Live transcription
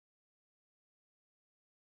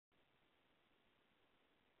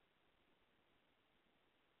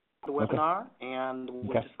the webinar, and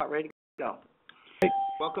we're just about ready to go.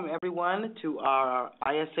 Welcome, everyone, to our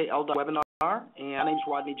ISA LDAR webinar. And my name is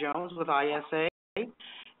Rodney Jones with ISA. And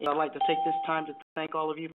I'd like to take this time to thank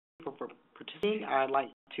all of you for participating. I'd like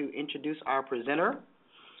to introduce our presenter.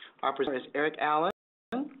 Our presenter is Eric Allen,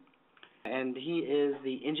 and he is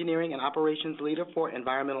the Engineering and Operations Leader for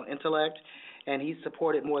Environmental Intellect, and he's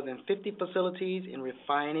supported more than 50 facilities in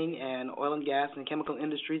refining and oil and gas and chemical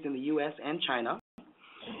industries in the U.S. and China.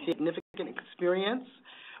 He has significant experience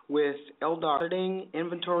with LDAR auditing,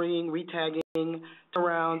 inventorying, retagging,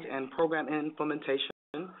 turnarounds, and program implementation.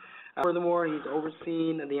 Furthermore, he's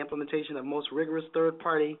overseen the implementation of most rigorous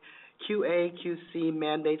third-party QA/QC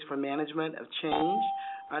mandates for management of change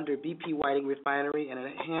under BP Whiting Refinery and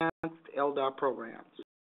enhanced LDAR programs.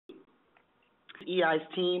 EI's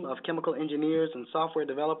team of chemical engineers and software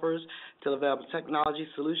developers to develop technology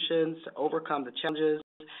solutions to overcome the challenges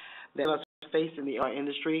that us face in the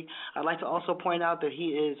industry. I'd like to also point out that he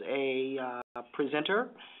is a presenter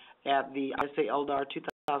at the ISA LDAR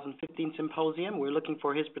 2015 Symposium. We're looking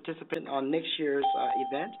for his participant on next year's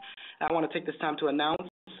event. I want to take this time to announce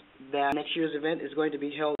that next year's event is going to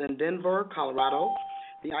be held in Denver, Colorado.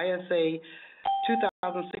 The ISA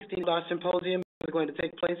 2016 LDAR Symposium is going to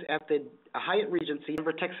take place at the Hyatt Regency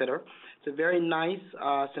Denver Tech Center. It's a very nice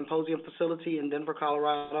symposium facility in Denver,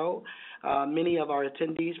 Colorado. Many of our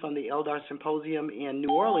attendees from the LDAR Symposium in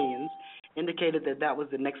New Orleans indicated that that was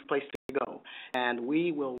the next place to go. And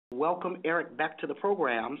we will welcome Eric back to the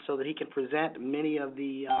program so that he can present many of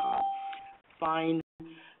the fine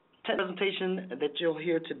presentation that you'll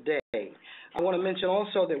hear today. I want to mention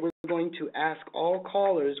also that we're going to ask all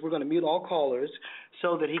callers, we're going to mute all callers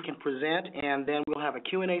so that he can present, and then we'll have a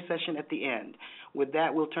Q&A session at the end. With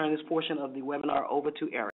that, we'll turn this portion of the webinar over to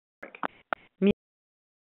Eric.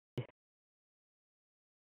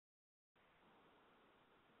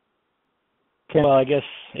 Okay, well, I guess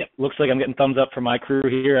it looks like I'm getting thumbs up from my crew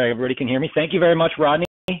here. Everybody can hear me. Thank you very much, Rodney,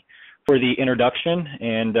 for the introduction,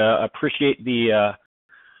 and appreciate the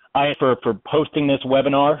for hosting this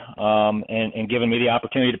webinar and giving me the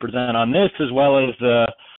opportunity to present on this, as well as the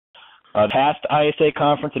past ISA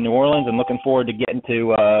conference in New Orleans. I'm looking forward to getting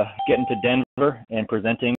to Denver and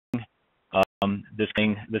presenting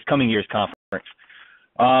this coming year's conference.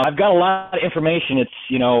 I've got a lot of information.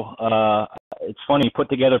 It's funny, you put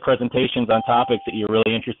together presentations on topics that you're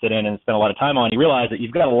really interested in and spend a lot of time on. You realize that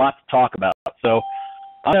you've got a lot to talk about. So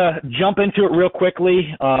I'm going to jump into it real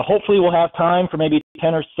quickly. Hopefully we'll have time for maybe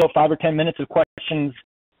 5 or 10 minutes of questions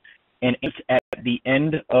and answers at the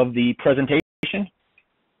end of the presentation.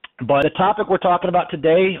 But the topic we're talking about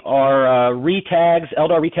today are retags,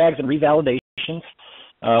 LDAR retags, and revalidations.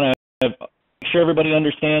 I want to make sure everybody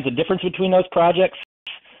understands the difference between those projects.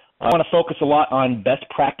 I want to focus a lot on best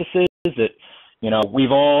practices that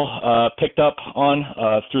we've all picked up on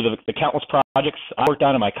through the countless projects I worked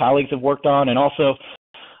on and my colleagues have worked on, and also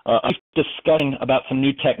a discussion about some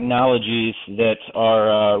new technologies that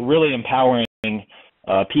are really empowering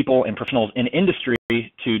people and professionals in industry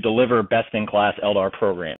to deliver best-in-class LDAR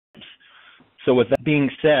programs. So with that being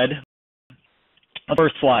said,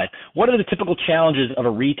 first slide. What are the typical challenges of a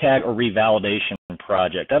retag or revalidation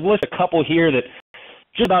project? I've listed a couple here that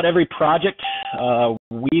just about every project I've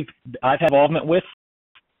had involvement with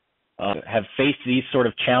have faced these sort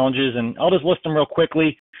of challenges, and I'll just list them real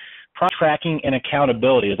quickly. Project tracking and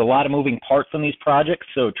accountability. There's a lot of moving parts on these projects,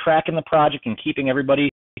 so tracking the project and keeping everybody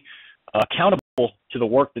accountable to the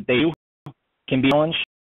work that they do can be challenged.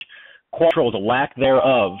 Quality control is a lack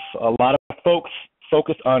thereof. A lot of folks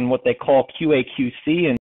focus on what they call QA/QC,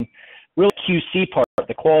 and really QC part,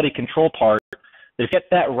 the quality control part. If you get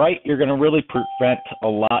that right, you're going to really prevent a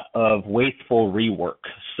lot of wasteful rework.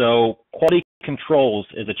 So quality controls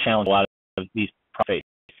is a challenge a lot of these projects face.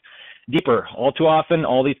 Deeper, all too often,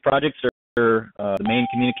 all these projects are the main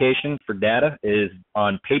communication for data is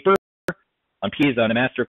on paper, on PDFs, on a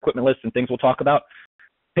master equipment list, and things we'll talk about.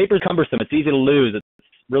 Paper is cumbersome. It's easy to lose. It's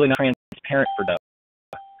really not transparent for data.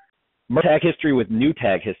 Merge tag history with new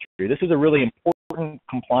tag history. This is a really important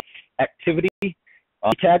compliance activity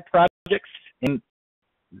on tag projects. And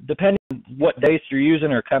depending on what database you're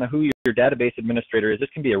using or kind of who your database administrator is, this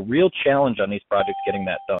can be a real challenge on these projects getting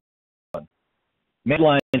that done.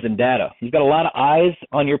 Lines and data. You've got a lot of eyes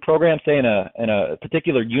on your program, say in a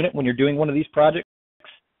particular unit when you're doing one of these projects,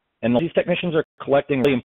 and these technicians are collecting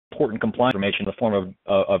really important compliance information in the form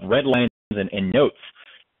of red lines and notes.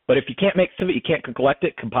 But if you can't make sense of it, you can't collect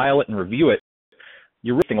it, compile it, and review it,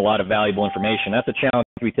 you're wasting a lot of valuable information. That's a challenge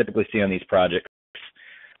we typically see on these projects.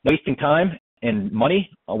 Wasting time and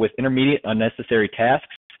money with intermediate unnecessary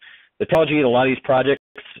tasks. The technology that a lot of these projects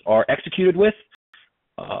are executed with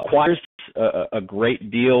requires a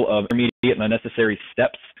great deal of intermediate and unnecessary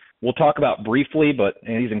steps. We'll talk about briefly, but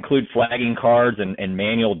these include flagging cards and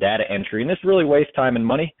manual data entry, and this really wastes time and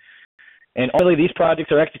money. And ultimately, these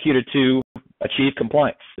projects are executed to achieve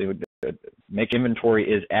compliance. They would make inventory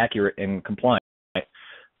is accurate and compliant.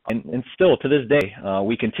 And still, to this day,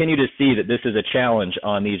 we continue to see that this is a challenge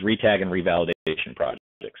on these retag and revalidation projects.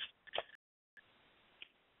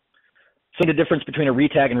 So the difference between a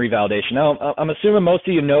retag and revalidation. Now, I'm assuming most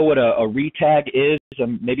of you know what a retag is.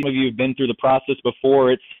 Maybe some of you have been through the process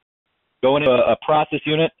before. It's going to a process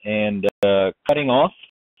unit and cutting off,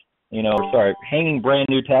 hanging brand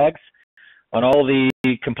new tags on all the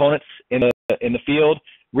components in the field,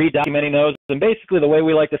 redocumenting those, and basically the way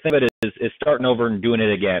we like to think of it is starting over and doing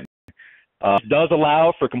it again. It does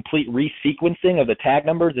allow for complete resequencing of the tag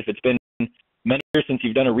numbers. If it's been many years since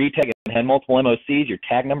you've done a retag and had multiple MOCs, your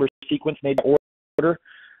tag number sequence may be order.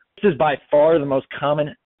 This is by far the most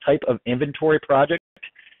common type of inventory project.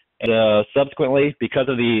 And subsequently, because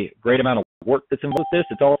of the great amount of work that's involved with this,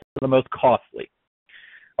 it's also the most costly.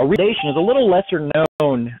 A revalidation is a little lesser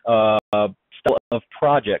known style of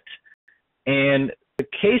project. And the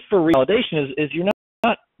case for revalidation is you're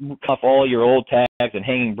not off all your old tags and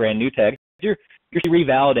hanging brand new tags. You're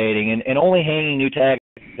revalidating and only hanging new tags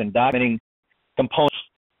and documenting components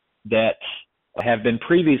that have been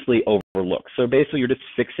previously overlooked. So basically, you're just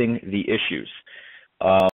fixing the issues.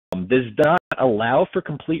 This does not allow for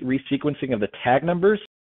complete resequencing of the tag numbers,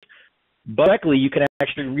 but directly you can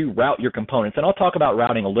actually reroute your components. And I'll talk about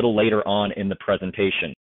routing a little later on in the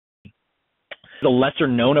presentation. It's a lesser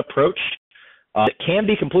known approach. It can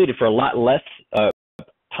be completed for a lot less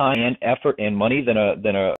time and effort and money than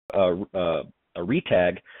a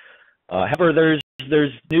retag. However,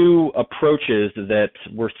 there's new approaches that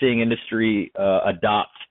we're seeing industry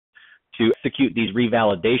adopt to execute these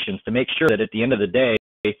revalidations to make sure that at the end of the day,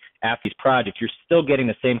 after these projects, you're still getting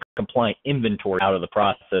the same compliant inventory out of the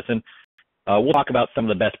process. And we'll talk about some of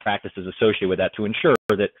the best practices associated with that to ensure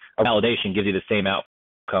that a validation gives you the same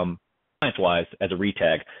outcome compliance-wise as a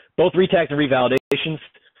retag. Both retags and revalidations,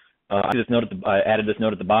 I added this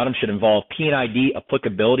note at the bottom, should involve P&ID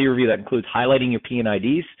applicability review. That includes highlighting your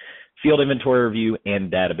P&IDs, field inventory review,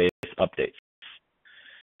 and database updates.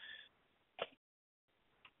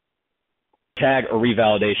 Tag or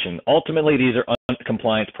revalidation. Ultimately, these are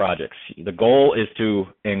compliance projects. The goal is to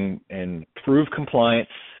improve compliance.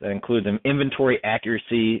 That includes inventory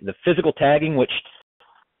accuracy, the physical tagging, which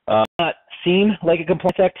not seem like a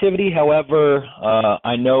compliance activity. However,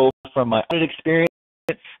 I know from my audit experience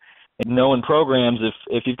and knowing programs,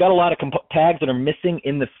 if you've got a lot of tags that are missing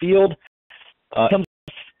in the field, it becomes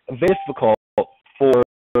very difficult for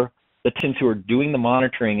the technicians who are doing the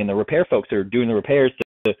monitoring and the repair folks who are doing the repairs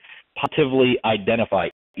to positively identify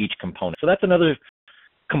each component. So that's another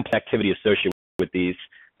complex activity associated with these.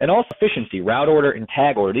 And also efficiency, route order and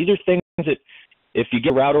tag order. These are things that if you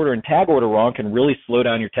get route order and tag order wrong can really slow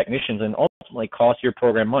down your technicians and ultimately cost your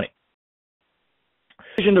program money.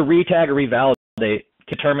 Decision to retag or revalidate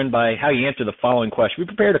determined by how you answer the following question. We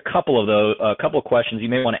prepared a couple of questions you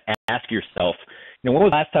may want to ask yourself. When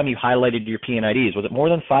was the last time you highlighted your P&IDs? Was it more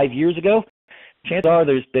than 5 years ago? Chances are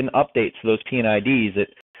there's been updates to those P&IDs that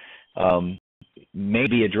may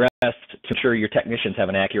be addressed to ensure your technicians have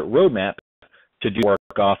an accurate roadmap to do work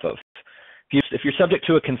off of. If you're subject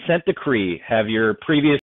to a consent decree, have your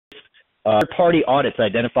previous third-party audits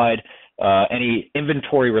identified any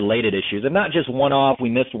inventory-related issues, and not just one-off, we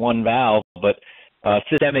missed one valve, but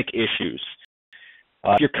systemic issues.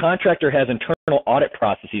 If your contractor has internal audit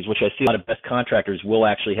processes, which I see a lot of best contractors will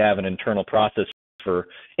actually have an internal process for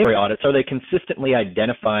inventory audits, are they consistently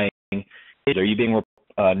identifying issues? Are you being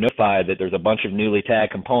notified that there's a bunch of newly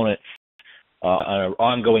tagged components on an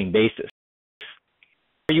ongoing basis?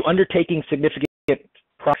 Are you undertaking significant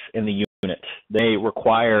process in the unit? They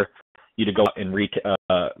require you to go out and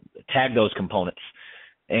tag those components.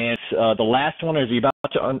 And the last one is you're about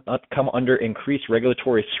to come under increased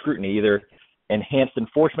regulatory scrutiny, either enhanced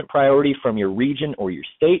enforcement priority from your region or your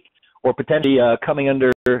state, or potentially coming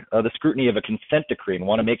under the scrutiny of a consent decree, and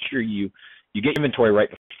want to make sure you get inventory right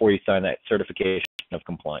before you sign that certification of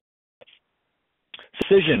compliance.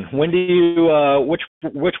 Decision, when do you,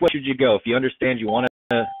 which way should you go? If you understand you want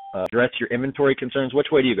to address your inventory concerns, which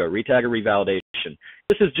way do you go, retag or revalidation?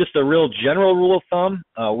 This is just a real general rule of thumb.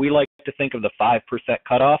 We like to think of the 5%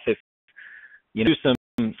 cutoff. If you do some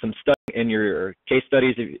study in your case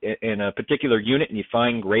studies in a particular unit and you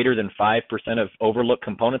find greater than 5% of overlooked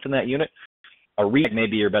components in that unit, a retag may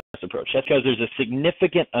be your best approach. That's because there's a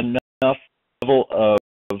significant enough level of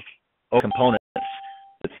components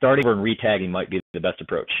that starting over and retagging might be the best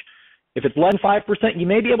approach. If it's less than 5%, you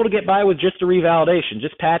may be able to get by with just a revalidation,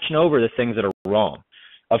 just patching over the things that are wrong.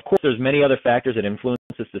 Of course, there's many other factors that influence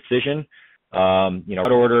this decision.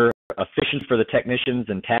 Route order, efficiency for the technicians,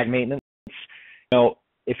 and tag maintenance.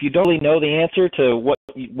 If you don't really know the answer to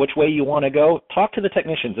which way you want to go, talk to the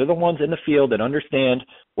technicians. They're the ones in the field that understand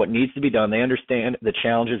what needs to be done. They understand the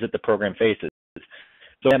challenges that the program faces.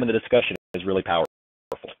 So them in the discussion is really powerful.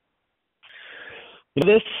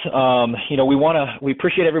 We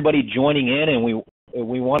appreciate everybody joining in, and we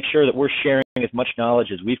want to make sure that we're sharing as much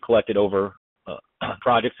knowledge as we've collected over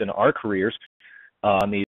projects in our careers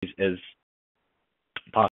on these as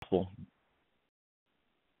possible.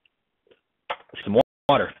 Some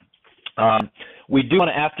water. We do want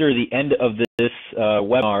to, after the end of this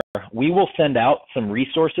webinar, we will send out some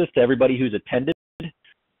resources to everybody who's attended,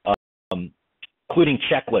 including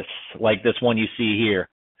checklists like this one you see here.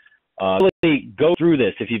 Really go through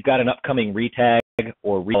this if you've got an upcoming retag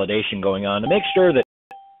or revalidation going on, to make sure that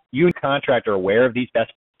you and contractor are aware of these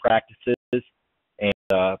best practices and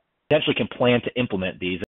potentially can plan to implement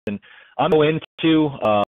these. And I'm going to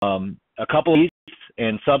go into a couple of these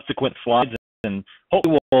and subsequent slides, and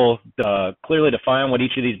hopefully we'll clearly define what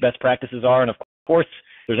each of these best practices are. And of course,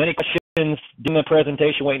 if there's any questions during the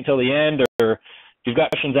presentation, wait until the end, or if you've got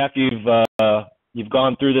questions after you've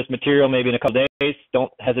gone through this material, maybe in a couple of days,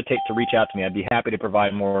 don't hesitate to reach out to me. I'd be happy to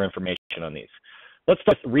provide more information on these. Let's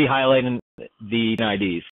start re-highlighting the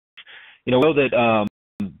P&IDs. We know that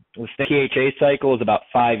the PHA cycle is about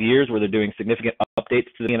 5 years where they're doing significant updates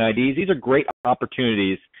to the P&IDs. These are great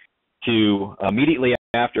opportunities to immediately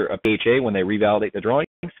after a PHA, when they revalidate the drawings,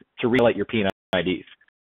 to revalidate your P&IDs.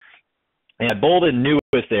 And I bolded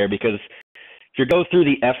newest there because if you go through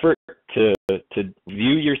the effort to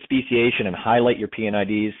view your speciation and highlight your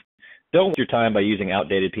P&IDs, don't waste your time by using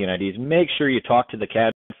outdated P&IDs. Make sure you talk to the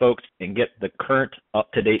CAD folks and get the current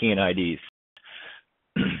up-to-date P&IDs.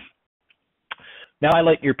 Now,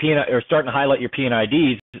 starting to highlight your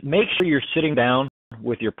P&IDs. Make sure you're sitting down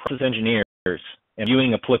with your process engineers and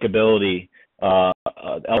viewing applicability of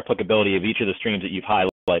each of the streams that you've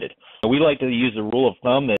highlighted. So we like to use the rule of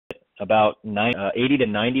thumb that about 80 to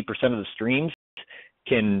 90% of the streams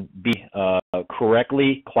can be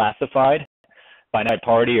correctly classified by a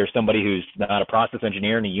party or somebody who's not a process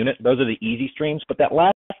engineer in a unit. Those are the easy streams, but that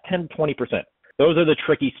last 10 to 20%, those are the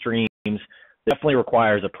tricky streams. Definitely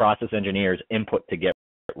requires a process engineer's input to get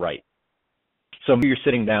it right. So you're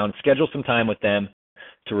sitting down, schedule some time with them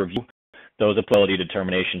to review those applicability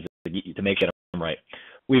determinations to make sure them right.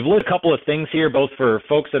 We've listed a couple of things here, both for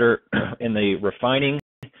folks that are in the refining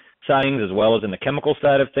side as well as in the chemical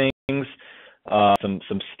side of things.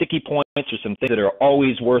 Some sticky points or some things that are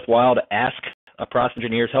always worthwhile to ask a process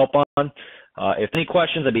engineer's help on. If any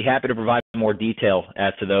questions, I'd be happy to provide more detail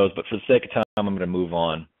as to those, but for the sake of time, I'm going to move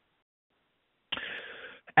on.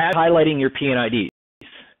 As highlighting your P&IDs,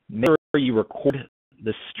 make sure you record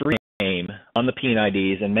the stream name on the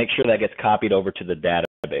P&IDs and make sure that gets copied over to the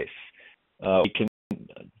database. We can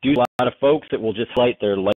do a lot of folks that will just highlight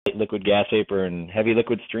their light liquid, gas vapor, and heavy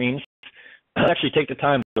liquid streams. Actually take the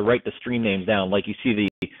time to write the stream names down, like you see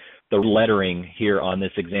the lettering here on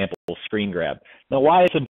this example screen grab. Now, why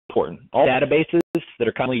it's important? All databases that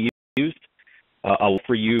are commonly used allow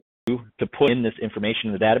for you to put in this information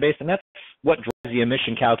in the database, and that's what drives the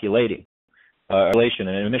emission calculating, relation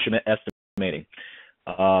and emission estimating.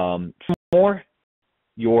 Furthermore,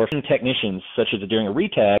 your technicians, such as during a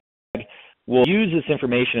retag, will use this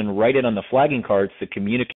information and write it on the flagging cards to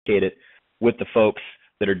communicate it with the folks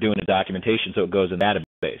that are doing the documentation, so it goes in the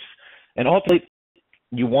database. And ultimately,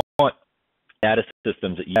 you want data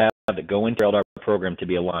systems that you have that go into your LDAR program to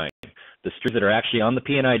be aligned. The streams that are actually on the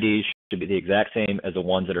P&IDs should be the exact same as the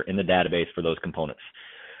ones that are in the database for those components.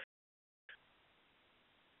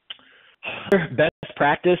 Best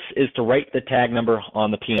practice is to write the tag number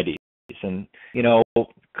on the P&IDs. And, a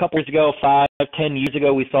couple years ago, 5, 10 years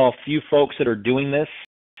ago, we saw a few folks that are doing this.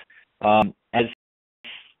 As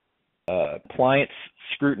compliance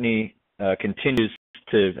scrutiny continues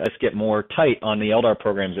to get more tight on the LDAR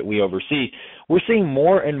programs that we oversee, we're seeing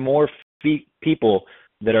more and more people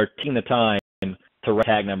that are taking the time to write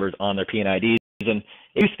tag numbers on their P&IDs. And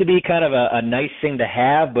it used to be kind of a nice thing to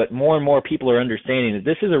have, but more and more people are understanding that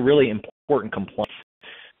this is a really important compliance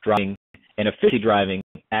driving and efficiency driving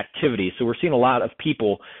activity. So we're seeing a lot of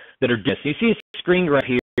people that are doing this. You see a screen grab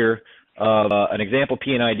here of an example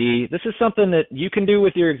P&ID. This is something that you can do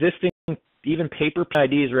with your existing, even paper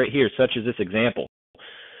P&IDs right here, such as this example.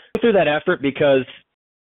 Go through that effort because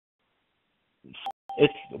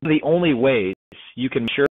it's the only way you can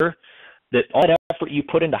ensure that all that effort you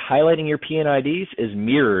put into highlighting your P&IDs is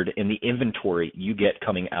mirrored in the inventory you get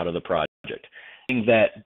coming out of the project. Meaning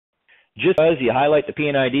that just because you highlight the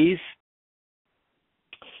P&IDs,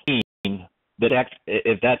 that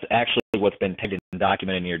if that's actually what's been tagged and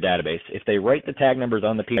documented in your database, if they write the tag numbers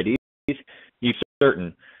on the P&IDs, you're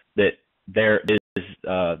certain that there is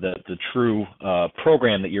the true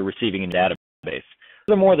program that you're receiving in the database.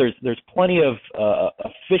 Furthermore, there's plenty of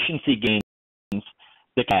efficiency gains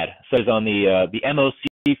that can add, such as on the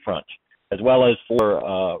MOC front, as well as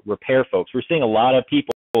for repair folks. We're seeing a lot of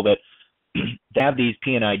people that have these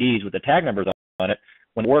P&IDs with the tag numbers on it.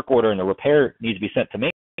 When the work order and the repair needs to be sent to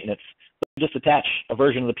maintenance, just attach a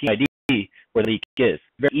version of the P&ID where the leak is.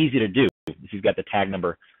 Very easy to do if you've got the tag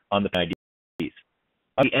number on the P&IDs.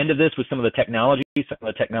 At the end of this, with some of the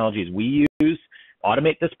technologies we use,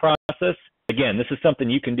 automate this process. Again, this is something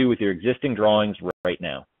you can do with your existing drawings right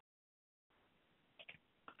now.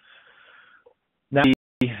 Now,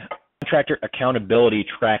 the contractor accountability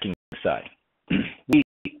tracking side. We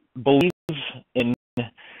believe in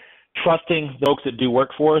trusting the folks that do work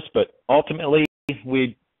for us, but ultimately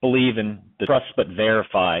we believe in the trust but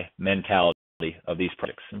verify mentality of these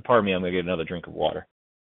projects. And pardon me, I'm going to get another drink of water.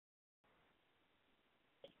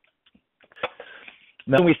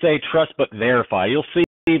 Now, when we say trust but verify, you'll see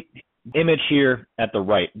the image here at the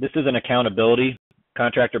right. This is an accountability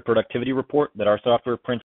contractor productivity report that our software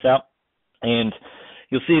prints out. And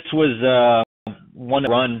you'll see this was one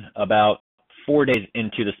run about 4 days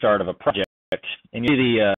into the start of a project. And you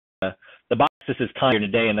see the box, this is time here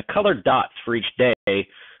today, and the colored dots for each day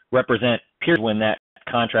represent periods when that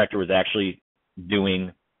contractor was actually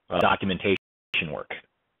doing documentation work.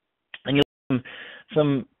 And you'll see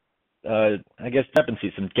some I guess,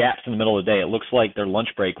 discrepancies, some gaps in the middle of the day. It looks like their lunch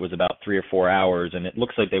break was about 3 or 4 hours, and it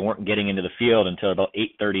looks like they weren't getting into the field until about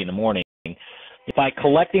 8:30 in the morning. By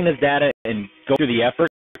collecting this data and go through the effort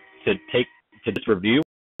to this review,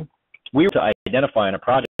 we were to identify in a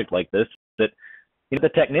project like this that the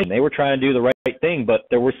technician, they were trying to do the right thing, but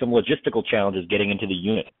there were some logistical challenges getting into the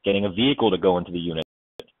unit, getting a vehicle to go into the unit,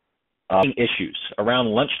 issues around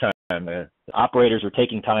lunchtime. The operators were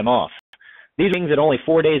taking time off. These things that only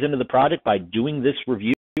 4 days into the project, by doing this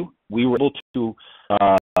review, we were able to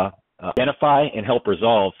identify and help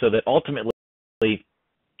resolve, so that ultimately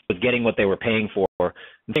was getting what they were paying for,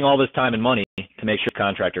 and paying all this time and money to make sure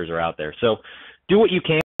contractors are out there. So do what you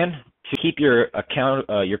can to keep your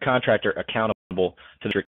contractor accountable to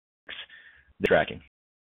the tracking.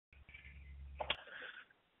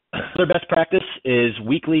 Their best practice is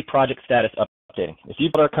weekly project status updating. If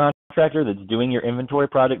you've got a contractor that's doing your inventory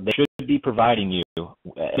project, they should be providing you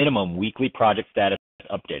at minimum weekly project status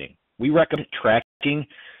updating. We recommend tracking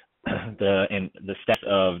the steps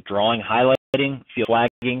of drawing, highlighting, field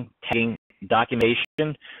flagging, tagging,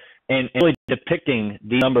 documentation, and really depicting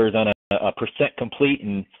these numbers on a percent complete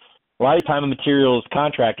and a lot of time and materials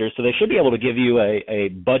contractors, so they should be able to give you a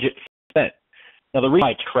budget spent. Now, the reason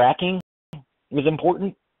why tracking is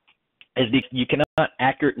important is because you cannot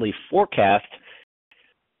accurately forecast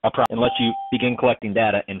a project unless you begin collecting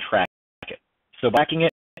data and track it. So tracking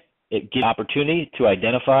it gives opportunity to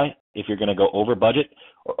identify if you're going to go over budget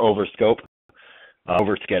or over scope,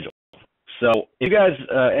 over schedule. So if you guys,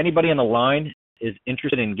 anybody on the line is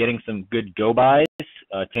interested in getting some good go-bys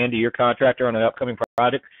to hand to your contractor on an upcoming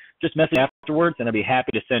project, just message me afterwards, and I'd be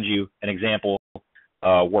happy to send you an example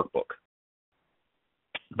workbook.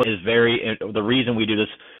 But the reason we do this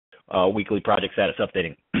weekly project status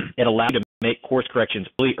updating, it allows you to make course corrections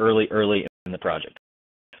early in the project.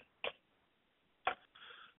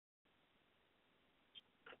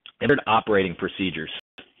 Standard operating procedures.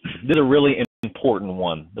 This is a really important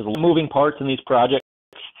one. There's a lot of moving parts in these projects.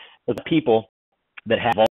 There's people that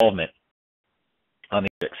have involvement on these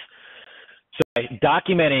projects. So by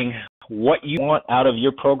documenting what you want out of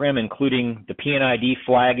your program, including the P&ID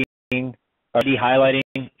flagging, ID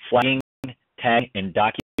highlighting, flagging, tagging, and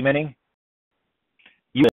documenting,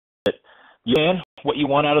 you can what you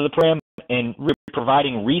want out of the program, and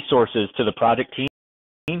providing resources to the project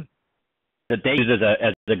team that they use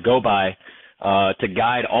as a go-by to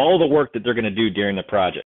guide all the work that they're going to do during the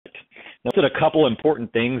project. Now, there's a couple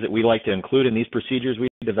important things that we like to include in these procedures we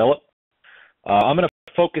develop. I'm going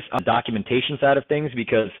to focus on the documentation side of things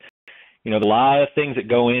because, there's a lot of things that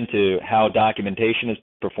go into how documentation is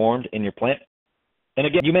performed in your plant. And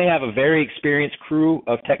again, you may have a very experienced crew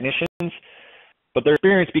of technicians, but they're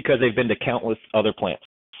experienced because they've been to countless other plants.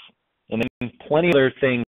 And then plenty of other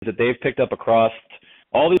things that they've picked up across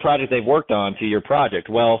all these projects they've worked on to your project.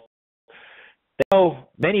 Well, they know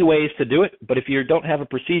many ways to do it, but if you don't have a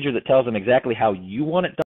procedure that tells them exactly how you want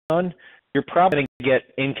it done, you're probably going to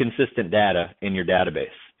get inconsistent data in your database.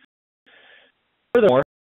 Furthermore,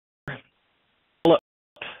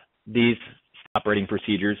 these operating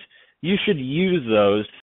procedures, you should use those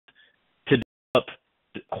to develop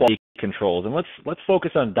quality controls. And let's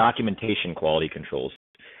focus on documentation quality controls.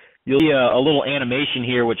 You'll see a little animation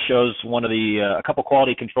here which shows one of the a couple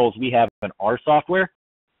quality controls we have in our software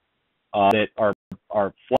that are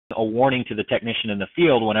flagging a warning to the technician in the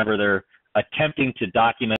field whenever they're attempting to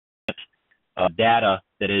document data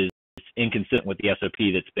that is inconsistent with the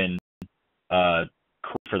SOP that's been created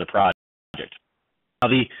for the project. Now,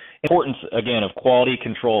 the importance, again, of quality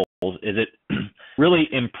controls is it really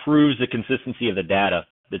improves the consistency of the data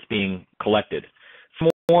that's being collected.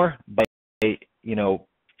 More by,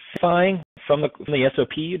 simplifying from the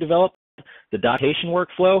SOP you develop, the documentation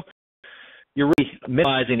workflow, you're really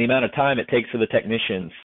minimizing the amount of time it takes for the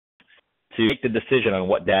technicians to make the decision on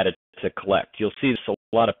what data to collect. You'll see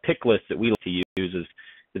a lot of pick lists that we like to use is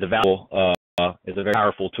a very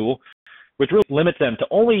powerful tool, which really limits them to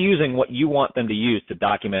only using what you want them to use to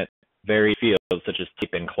document various fields such as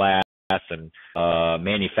type and class and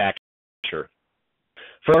manufacturer.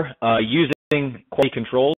 Using quality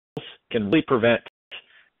controls can really prevent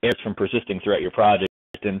errors from persisting throughout your project.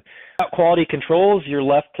 And without quality controls, you're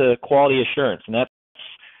left to quality assurance. And that's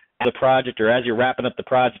the project, or as you're wrapping up the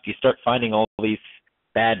project, you start finding all these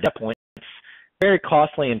bad data points. Very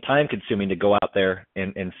costly and time-consuming to go out there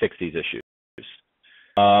and fix these issues.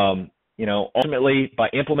 Ultimately, by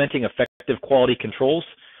implementing effective quality controls,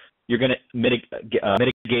 you're going to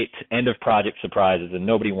mitigate end-of-project surprises, and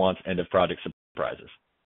nobody wants end-of-project surprises.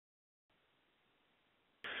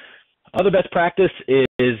 Other best practice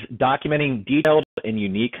is documenting detailed and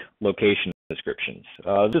unique location descriptions.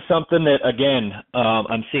 This is something that, again,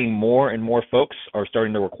 I'm seeing more and more folks are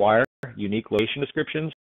starting to require unique location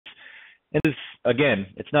descriptions. And this, again,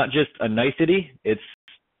 it's not just a nicety, it's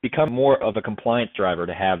become more of a compliance driver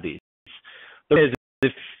to have these. Because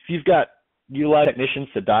if you've got utilized technicians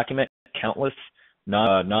to document countless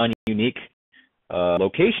non-unique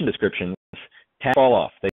location descriptions, tags fall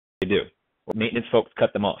off. They do. Maintenance folks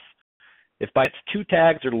cut them off. If by its 2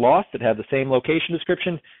 tags are lost that have the same location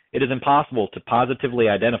description, it is impossible to positively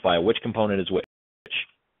identify which component is which.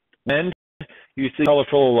 And you see a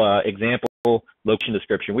colorful example location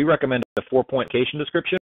description. We recommend a 4-point location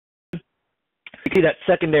description. You see that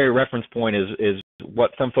secondary reference point is what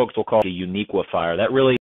some folks will call the uniqueifier. That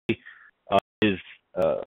really is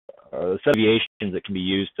a set of deviations that can be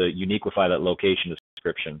used to uniqueify that location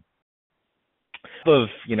description. Of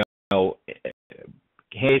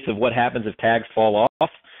case of what happens if tags fall off,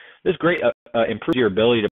 this great improves your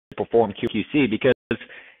ability to perform QC because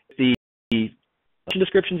the location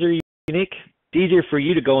descriptions are unique. It's easier for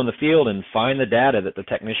you to go in the field and find the data that the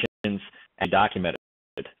technicians had documented.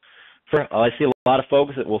 I see a lot of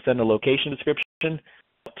folks that will send a location description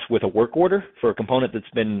with a work order for a component that's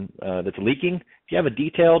been that's leaking. If you have a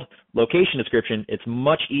detailed location description, it's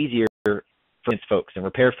much easier for folks and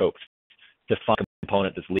repair folks to find a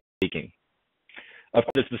component that's leaking. Of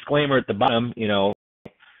course, this disclaimer at the bottom,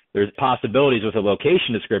 there's possibilities with a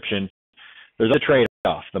location description. There's a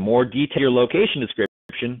trade-off. The more detailed your location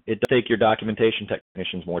description, it does take your documentation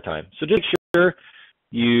technicians more time. So just make sure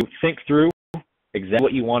you think through exactly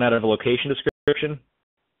what you want out of a location description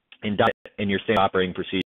and in your standard operating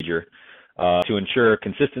procedure to ensure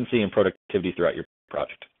consistency and productivity throughout your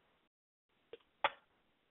project.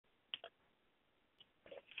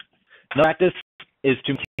 The practice is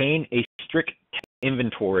to maintain a strict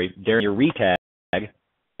inventory during your retag and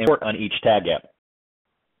report on each tag gap.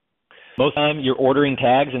 Most of the time, you're ordering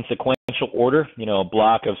tags in sequential order. A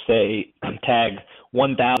block of, say, tag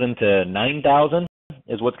 1,000 to 9,000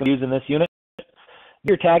 is what's going to be used in this unit.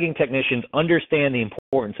 Your tagging technicians understand the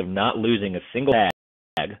importance of not losing a single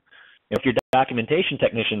tag. If your documentation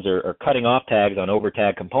technicians are cutting off tags on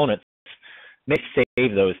over-tag components, make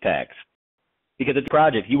save those tags. Because it's a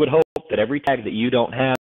project, you would hope that every tag that you don't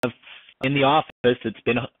have in the office that's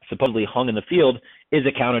been supposedly hung in the field is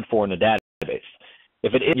accounted for in the database.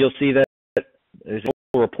 If it is, you'll see that there's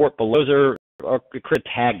a report below there or create a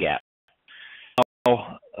tag gap.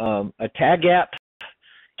 A tag gap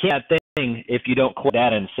can't be a thing if you don't collect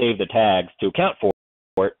data and save the tags to account for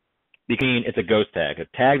it, because it's a ghost tag. A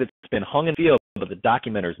tag that's been hung in the field, but the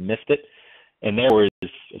documenters missed it, and therefore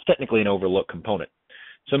it's technically an overlooked component.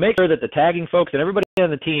 So make sure that the tagging folks and everybody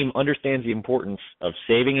on the team understands the importance of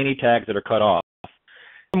saving any tags that are cut off.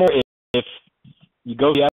 If you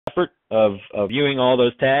go the effort of viewing all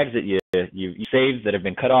those tags that you saved that have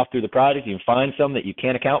been cut off through the project, you find some that you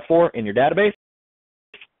can't account for in your database,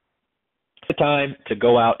 it's the time to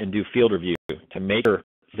go out and do field review to make sure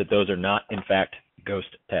that those are not, in fact, ghost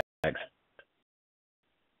tags.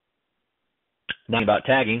 Now about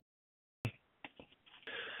tagging,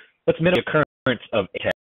 let's minimize the occurrence of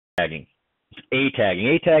tagging. A-tagging.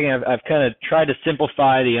 A-tagging, I've kind of tried to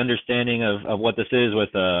simplify the understanding of what this is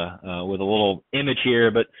with a little image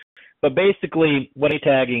here, but basically what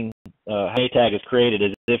A-tagging, how A-tag is created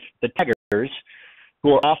is if the taggers,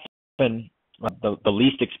 who are often the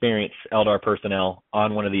least experienced LDAR personnel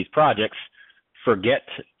on one of these projects, forget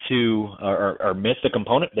to or miss a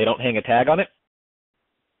component, they don't hang a tag on it.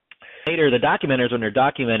 Later, the documenters, when they're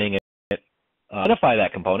documenting it, identify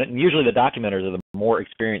that component, and usually the documenters are the more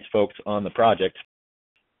experienced folks on the project.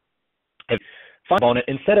 If find a component,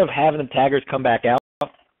 instead of having the taggers come back out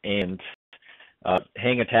and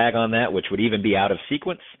hang a tag on that, which would even be out of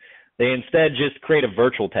sequence, they instead just create a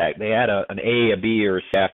virtual tag. They add an A, a B, or a C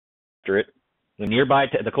after it,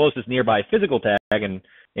 the closest nearby physical tag, and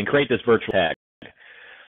create this virtual tag.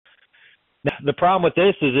 Now, the problem with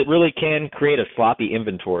this is it really can create a sloppy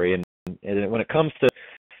inventory, and when it comes to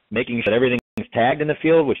making sure that everything's tagged in the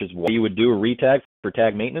field, which is why you would do a retag for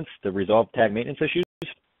tag maintenance to resolve tag maintenance issues,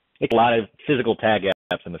 it's a lot of physical tag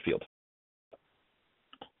gaps in the field.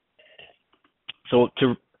 So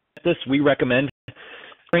to this, we recommend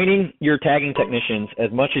training your tagging technicians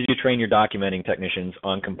as much as you train your documenting technicians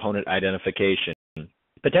on component identification.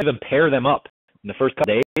 Potentially pair them up in the first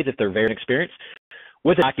couple of days if they're very inexperienced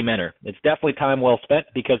with a documenter. It's definitely time well spent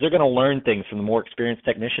because they're going to learn things from the more experienced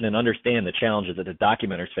technician and understand the challenges that the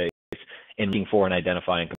documenters face in looking for and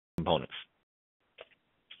identifying components.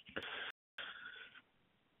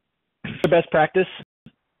 The best practice,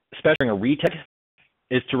 especially during a retag,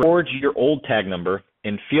 is to record your old tag number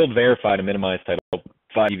and field verify to minimize Title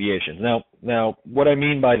V deviations. Now, what I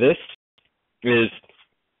mean by this is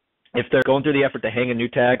if they're going through the effort to hang a new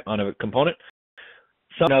tag on a component,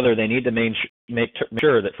 they need to make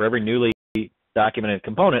sure that for every newly documented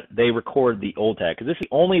component, they record the old tag, because this is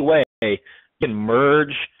the only way you can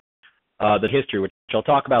merge the history, which I'll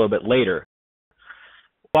talk about a little bit later.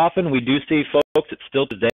 Often we do see folks that still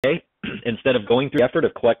today, instead of going through the effort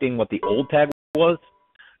of collecting what the old tag was,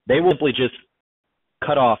 they will simply just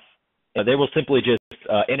cut off, they will simply just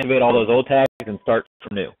inactivate all those old tags and start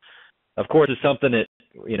from new. Of course, it's something that,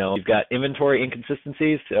 you've got inventory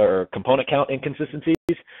inconsistencies or component count inconsistencies.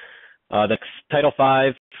 The Title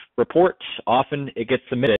V report, often it gets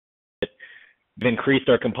submitted. We've increased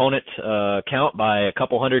our component count by a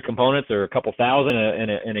couple hundred components or a couple thousand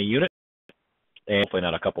in a unit, and hopefully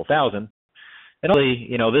not a couple thousand. And really,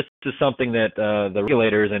 this is something that the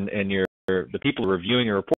regulators and the people reviewing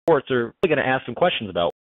your reports are really going to ask some questions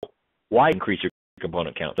about. Why increase your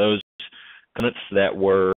component count? Those components that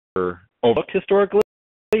were overlooked historically,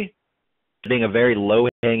 being a very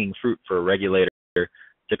low-hanging fruit for a regulator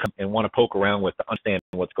to come and want to poke around with to understand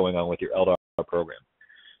what's going on with your LDAR program.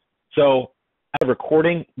 So, out of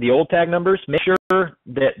recording the old tag numbers, make sure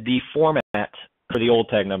that the format for the old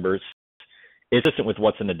tag numbers is consistent with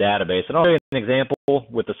what's in the database. And I'll show you an example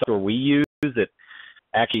with the software we use that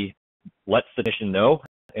actually lets the technician know,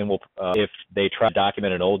 and will if they try to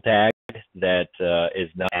document an old tag that is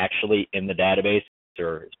not actually in the database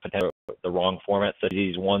or is potentially the wrong format, such as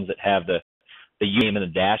these ones that have the name and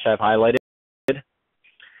the dash I've highlighted.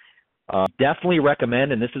 Definitely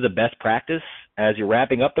recommend, and this is a best practice, as you're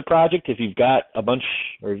wrapping up the project, if you've got a bunch,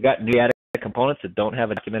 or you've got new added components that don't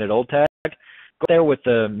have a documented old tag, go there with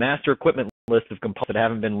the master equipment list of components that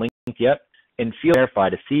haven't been linked yet, and field verify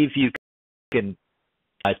to see if you can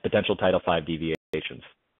identify potential Title V deviations.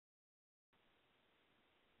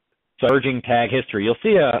 So, merging tag history, you'll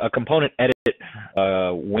see a component edit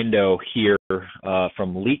window here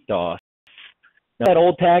from LeakDOS. Now, that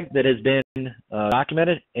old tag that has been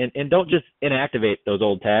documented, and don't just inactivate those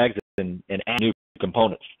old tags and add new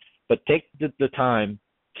components, but take the time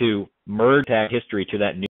to merge tag history to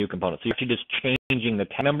that new component. So you're actually just changing the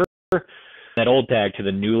tag number, that old tag, to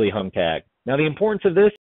the newly hung tag. Now, the importance of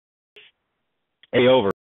this is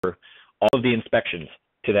over all of the inspections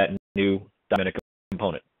to that new documented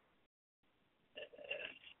component.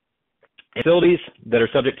 In facilities that are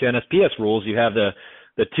subject to NSPS rules, you have the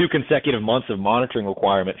 2 consecutive months of monitoring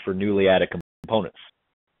requirement for newly added components.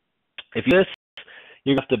 If you do this,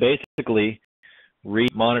 you have to basically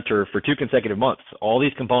monitor for 2 consecutive months all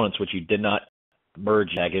these components which you did not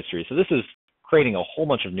merge tag history. So this is creating a whole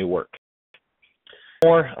bunch of new work.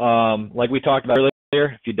 Or, like we talked about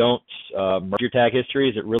earlier, if you don't merge your tag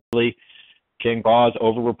histories, it really can cause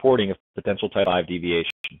over-reporting of potential Title V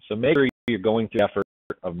deviation. So make sure you're going through the effort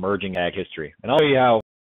of merging tag history. And I'll show you how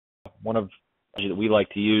one of that we like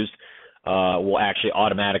to use will actually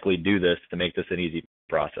automatically do this to make this an easy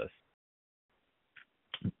process.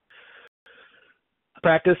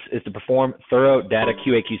 practice is to perform thorough data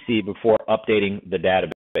QA/QC before updating the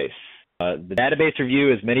database. The database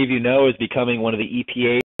review, as many of you know, is becoming one of the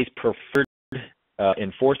EPA's preferred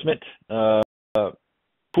enforcement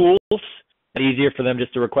tools. It's easier for them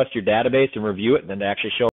just to request your database and review it than to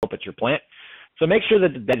actually show up at your plant. So make sure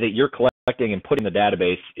that the data that you're collecting and putting in the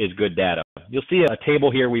database is good data. You'll see a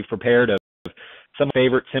table here we've prepared of some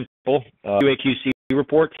favorite simple QA/QC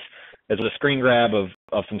reports, as well as a screen grab of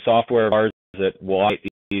some software of ours that will automate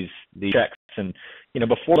these checks. And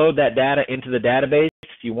before you load that data into the database,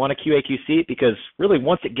 you want to QA/QC it, because really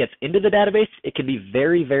once it gets into the database, it can be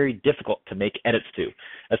very, very difficult to make edits to,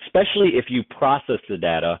 especially if you process the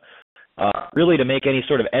data. Really, to make any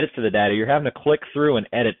sort of edits to the data, you're having to click through and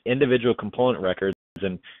edit individual component records,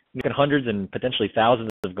 and you can hundreds and potentially thousands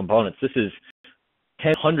of components. This is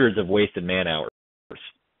hundreds of wasted man hours.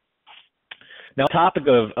 Now, topic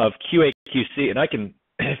of QA/QC, and I can,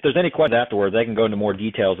 if there's any questions afterwards, I can go into more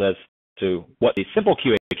details as to what the simple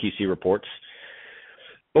QA/QC reports.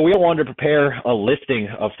 But we wanted to prepare a listing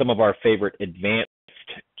of some of our favorite advanced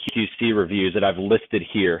QC reviews that I've listed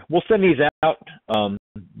here. We'll send these out,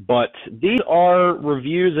 but these are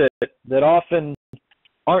reviews that often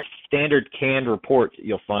aren't standard canned reports that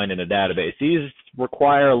you'll find in a database. These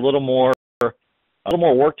require a little more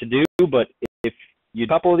work to do, but if you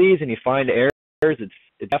couple these and you find errors, it's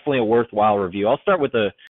definitely a worthwhile review. I'll start with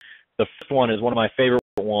the first one, is one of my favorite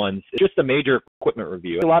ones. It's just a major equipment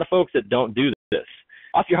review. There's a lot of folks that don't do this.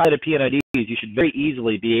 Off your highlighted P&IDs, you should very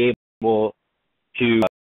easily be able to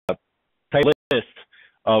type a list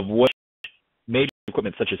of what major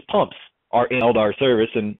equipment, such as pumps, are in LDAR service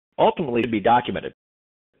and ultimately to be documented.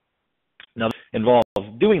 Now, this involves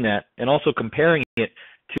doing that and also comparing it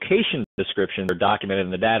to location descriptions that are documented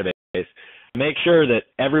in the database to make sure that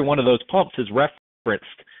every one of those pumps is referenced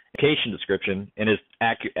location description and is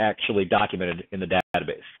actually documented in the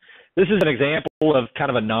database. This is an example of kind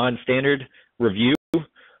of a non-standard review.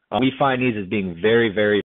 We find these as being very,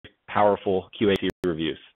 very powerful QA/QC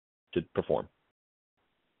reviews to perform.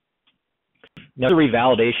 Now, the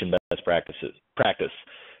revalidation best practice.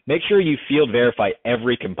 Make sure you field verify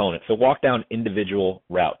every component. So walk down individual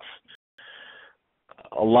routes.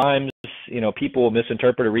 A lot of times, people will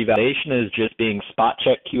misinterpret a revalidation as just being spot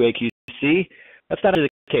check QA/QC. That's not the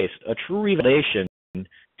case. A true revalidation,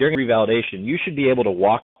 during revalidation, you should be able to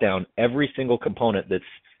walk down every single component that's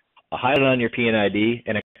highlighted on your P&ID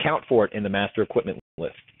and account for it in the master equipment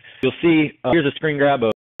list. You'll see, here's a screen grab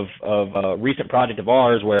of a recent project of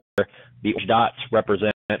ours where the dots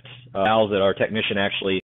represent valves that our technician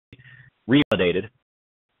actually revalidated,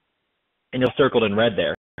 and you'll circled in red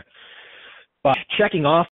there. By checking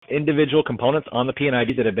off individual components on the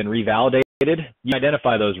P&IDs that have been revalidated, you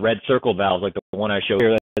identify those red circled valves like the one I showed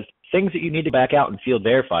here as things that you need to back out and field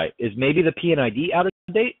verify. Is maybe the P&ID out of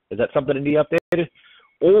date? Is that something that needs to be updated?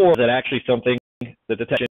 Or is that actually something that the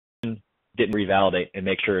technician didn't revalidate and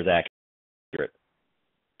make sure is accurate?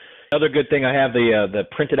 Another good thing, I have the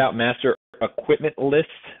printed out master equipment list.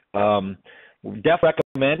 We definitely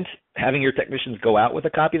recommend having your technicians go out with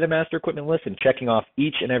a copy of the master equipment list and checking off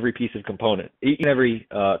each and every piece of component, each and every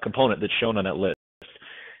component that's shown on that list.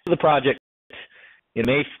 For the project, you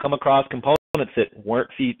may come across components that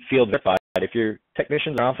weren't field verified. If your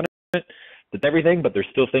technicians are confident that's everything, but there's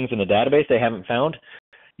still things in the database they haven't found,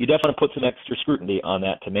 you definitely put some extra scrutiny on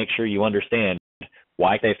that to make sure you understand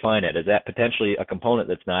why they find it. Is that potentially a component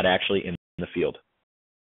that's not actually in the field?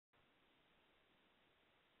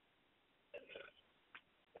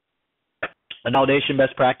 A validation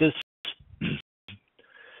best practice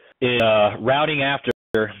is routing after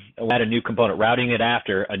add a new component, routing it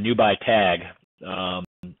after a new by tag.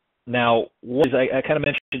 Now, I kind of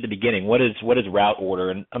mentioned at the beginning, what is route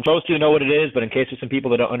order? And I'm supposed to know what it is, but in case there's some people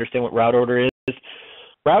that don't understand what route order is,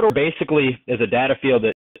 route order basically is a data field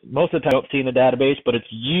that most of the time you don't see in the database, but it's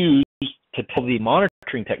used to tell the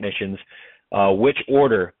monitoring technicians which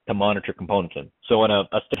order to monitor components in. So in a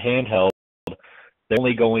handheld, they're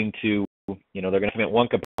only going to, they're going to submit one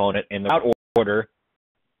component, and the route order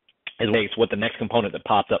is what the next component that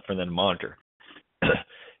pops up for them to monitor.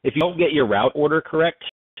 If you don't get your route order correct,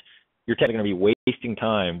 you're technically going to be wasting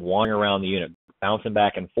time wandering around the unit, bouncing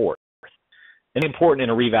back and forth. And it's important in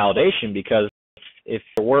a revalidation because if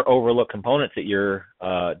there were overlooked components that you're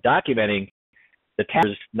documenting, the tag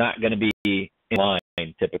is not going to be in line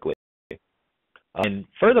typically. And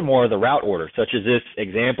furthermore, the route order, such as this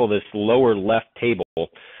example, this lower left table,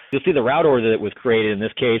 you'll see the route order that was created in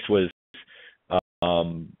this case was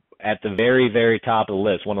at the very, very top of the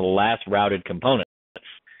list, one of the last routed components.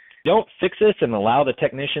 Don't fix this and allow the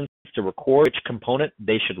technicians to record which component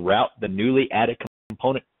they should route the newly added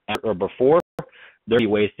component at or before. they're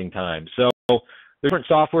wasting time. So there's different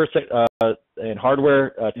software and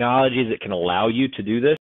hardware technologies that can allow you to do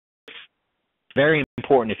this. It's very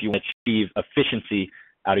important if you want to achieve efficiency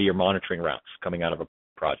out of your monitoring routes coming out of a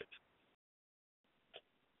project.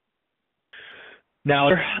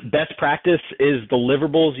 Now, best practice is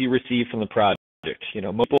deliverables you receive from the project.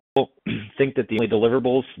 Most people think that the only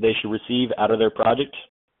deliverables they should receive out of their project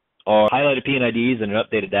are highlighted P&IDs and an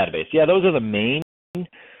updated database. Yeah, those are the main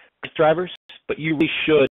drivers, but you really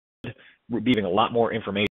should be giving a lot more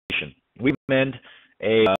information. We recommend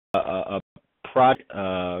a project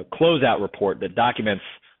closeout report that documents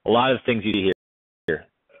a lot of the things you do here.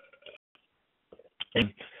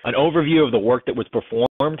 And an overview of the work that was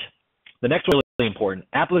performed. The next one is really important,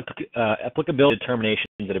 applicability determinations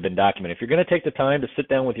that have been documented. If you're going to take the time to sit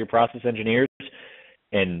down with your process engineers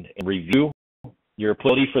and review your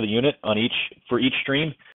applicability for the unit for each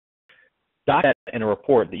stream, document that in a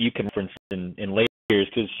report that you can reference in later years,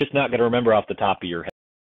 because it's just not going to remember off the top of your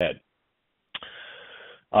head.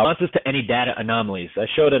 Responses to any data anomalies. I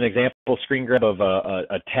showed an example screen grab of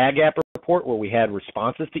a tag app report where we had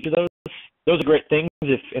responses to each of those. Those are great things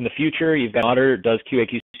if in the future you've got an auditor that does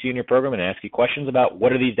QA/QC in your program and ask you questions about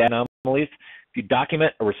what are these data anomalies. If you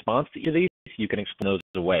document a response to each of these, you can explain those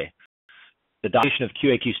away. The documentation of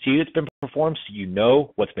QA/QC that's been performed, so you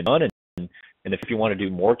know what's been done, and if you want to do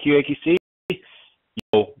more QA/QC, you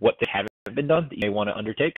know what they haven't been done that you may want to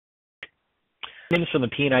undertake. Things from the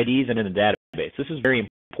P&IDs and in the database. This is very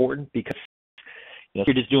important because if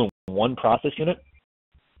you're just doing one process unit,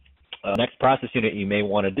 next process unit you may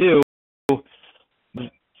want to do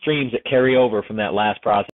streams that carry over from that last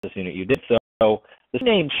process unit you did. So the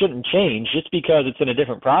name shouldn't change just because it's in a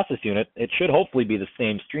different process unit. It should hopefully be the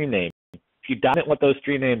same stream name. If you document what those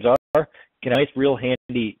stream names are, you can have a nice, real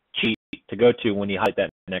handy cheat to go to when you highlight that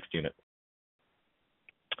next unit.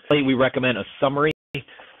 We recommend a summary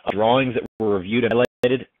of drawings that were reviewed and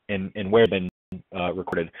highlighted and where they've been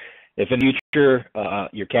recorded. If in the future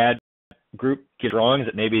your CAD group gives drawings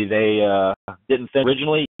that maybe they didn't send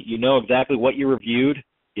originally, you know exactly what you reviewed,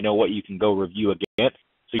 you know what you can go review against,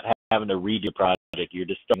 so you're not having to redo your project. You're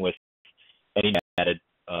just starting with any added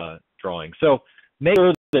drawing. So make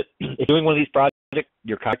sure that if you're doing one of these projects,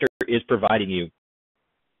 your contractor is providing you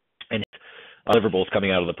and deliverables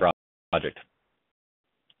coming out of the project.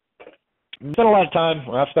 I've spent a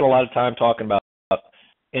lot of time talking about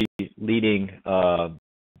any leading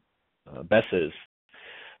BESs.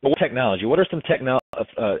 But what technology? What are some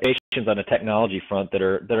innovations on the technology front that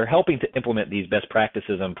are helping to implement these best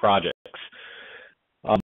practices on projects?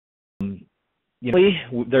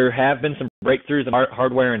 There have been some breakthroughs in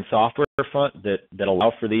hardware and software front that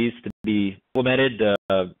allow for these to be implemented,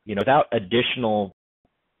 without additional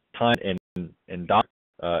time and dollar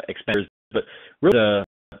expenditures. But really,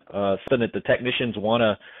 something that the technicians want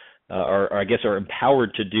to, or I guess are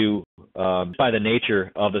empowered to do by the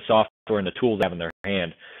nature of the software and the tools they have in their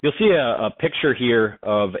hand. You'll see a picture here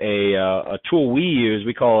of a tool we use.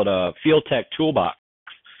 We call it a Field Tech Toolbox.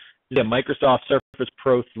 It's a Microsoft Surface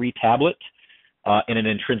Pro 3 tablet in an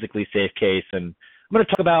intrinsically safe case. And I'm going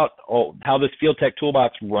to talk about how this Field Tech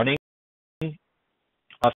Toolbox running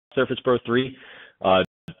Surface Pro 3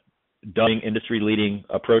 doing industry-leading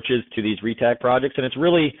approaches to these retag projects, and it's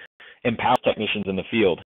really empowers technicians in the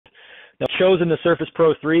field. Now, I've chosen the Surface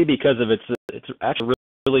Pro 3 because of it's actually a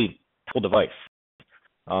really cool device.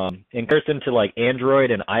 In comparison to like Android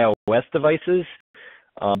and iOS devices,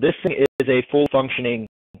 this thing is a full functioning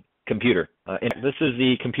computer. And this is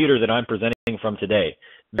the computer that I'm presenting from today.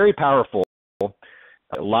 Very powerful, a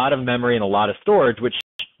lot of memory and a lot of storage, which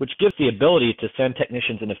gives the ability to send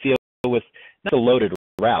technicians in the field with not a loaded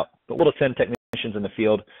route, but we'll send technicians in the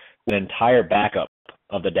field with an entire backup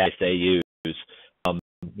of the data they use.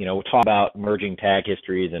 We'll talk about merging tag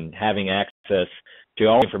histories and having access to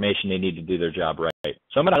all the information they need to do their job right.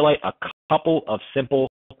 So I'm going to highlight a couple of simple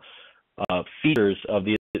features of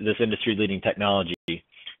this industry-leading technology.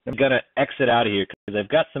 I'm going to exit out of here because I've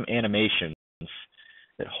got some animations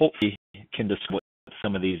that hopefully can describe what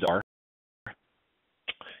some of these are.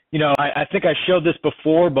 I think I showed this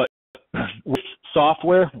before, but with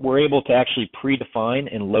software, we're able to actually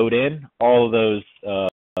predefine and load in all of those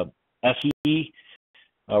SE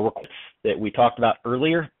requests that we talked about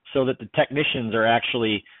earlier, so that the technicians are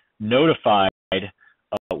actually notified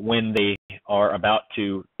when they are about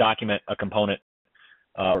to document a component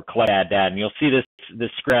or collect data. And you'll see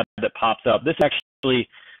this script that pops up. This actually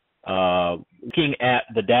looking at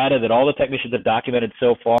the data that all the technicians have documented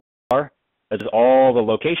so far, as all the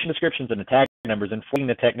location descriptions and the tag numbers, and informing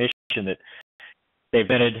the technician that they've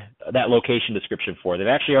entered that location description for. They've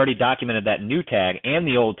actually already documented that new tag and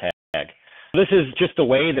the old tag. this is just a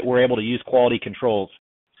way that we're able to use quality controls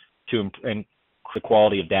to improve the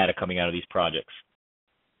quality of data coming out of these projects.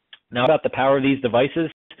 Now, about the power of these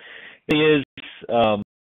devices, it is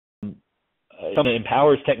something that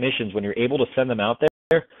empowers technicians when you're able to send them out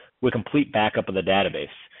there with complete backup of the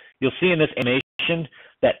database. You'll see in this animation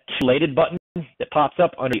that related button that pops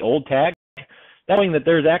up under the old tag, showing that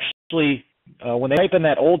there's actually, when they type in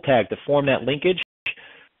that old tag to form that linkage,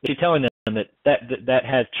 you're telling them that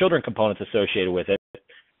has children components associated with it.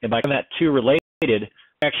 And by that to related,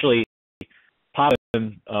 actually pop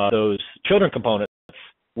in those children components,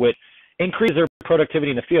 which increase their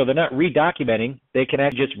productivity in the field. They're not redocumenting. They can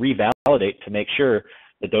actually just revalidate to make sure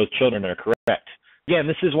that those children are correct. Again,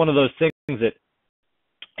 this is one of those things that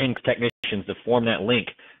enables technicians to form that link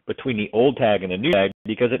between the old tag and the new tag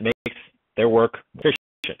because it makes their work efficient.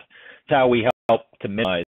 That's how we help to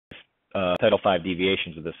minimize Title V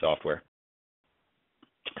deviations of this software.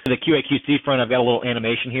 To the QA/QC front, I've got a little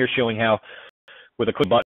animation here showing how, with a click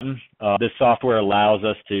button, this software allows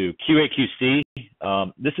us to QA/QC.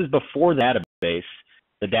 This is before the database.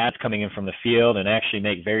 The data's coming in from the field, and actually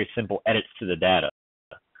make very simple edits to the data.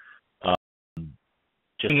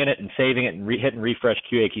 Just in it and saving it and hitting refresh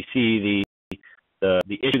QA/QC,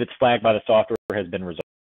 the issue that's flagged by the software has been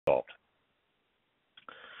resolved.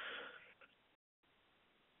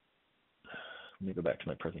 Let me go back to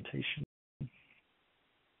my presentation.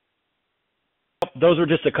 Those are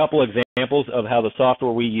just a couple examples of how the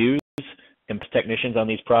software we use empowers technicians on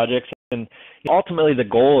these projects. And ultimately, the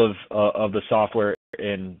goal of the software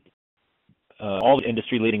in all the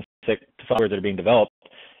industry-leading software that are being developed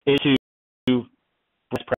is to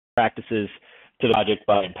best practices to the project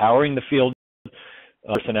by empowering the field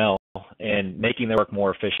personnel and making their work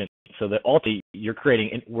more efficient, so that ultimately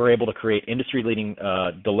we're able to create industry-leading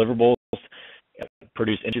deliverables,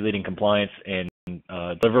 produce industry-leading compliance and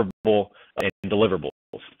deliverables.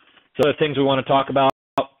 So the things we want to talk about,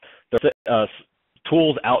 there's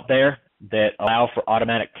tools out there that allow for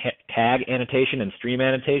automatic tag annotation and stream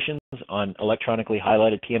annotations on electronically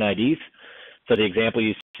highlighted P&IDs. So the example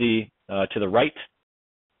you see to the right,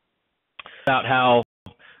 about how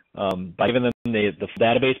by giving them the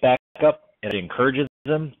database backup, it encourages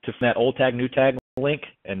them to find that old tag, new tag link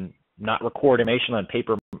and not record information on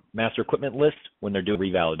paper master equipment list when they're doing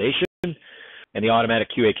revalidation, and the automatic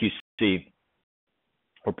QA/QC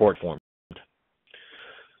report form.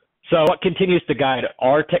 So what continues to guide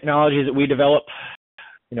our technologies that we develop?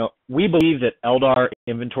 We believe that LDAR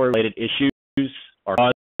inventory-related issues are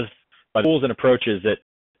caused by tools and approaches that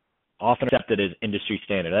often accepted as industry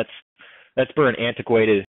standard. That's for an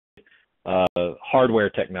antiquated hardware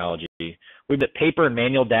technology. We believe that paper and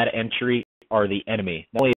manual data entry are the enemy.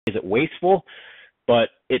 Not only is it wasteful, but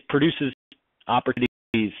it produces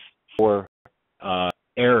opportunities for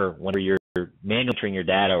error when you're manually entering your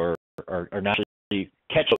data or not actually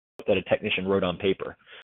catch up that a technician wrote on paper.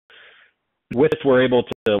 With this, we're able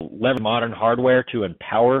to leverage modern hardware to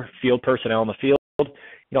empower field personnel in the field.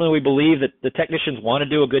 We believe that the technicians want to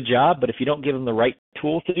do a good job, but if you don't give them the right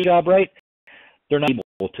tools to do the job right, they're not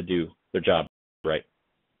able to do their job right.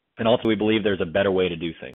 And also, we believe there's a better way to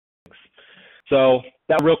do things. So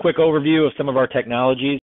that's a real quick overview of some of our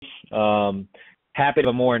technologies. Happy to have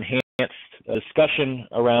a more enhanced discussion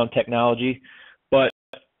around technology, but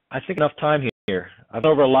I think enough time here. I've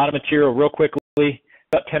gone over a lot of material real quickly,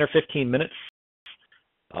 about 10 or 15 minutes.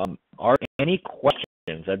 Are any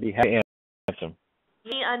questions? I'd be happy to answer them.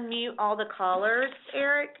 Let me unmute all the callers,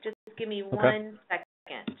 Eric. Just give me 1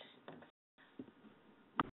 second.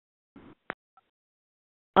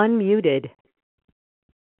 Unmuted.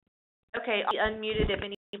 Okay, I'll be unmuted if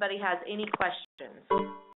anybody has any questions.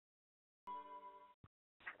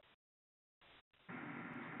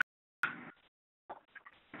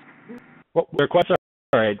 Well, their questions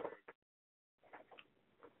are all right.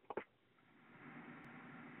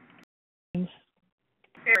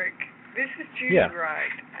 Eric, this is Judy Wright.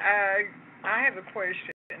 I have a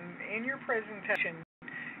question. In your presentation,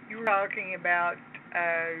 you were talking about,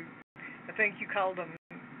 I think you called them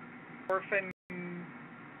orphan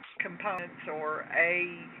components, or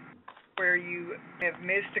where you have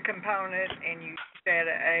missed a component and you add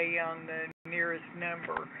an A on the nearest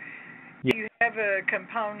number. Yeah. You have a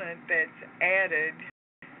component that's added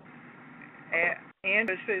in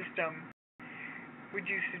the system. Would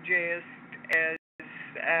you suggest as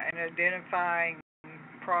an identifying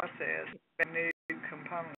process a new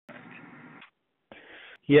component?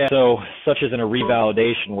 Yeah, so such as in a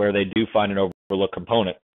revalidation where they do find an overlooked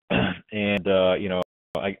component, and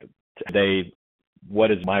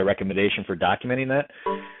what is my recommendation for documenting that?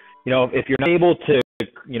 If you're not able to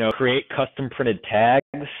create custom printed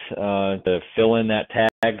tags to fill in that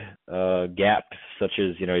tag gap, such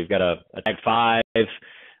as, you've got a tag 5,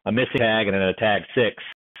 a missing tag, and then a tag 6.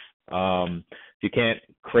 If you can't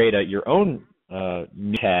create your own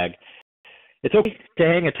new tag, it's okay to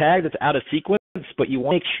hang a tag that's out of sequence, but you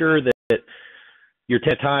want to make sure that you're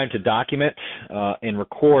taking time to document and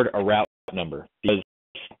record a route number, because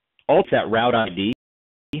all that route ID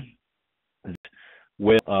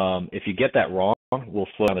will, if you get that wrong, will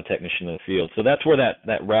slow down the technician in the field. So that's where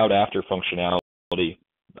that route after functionality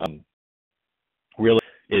really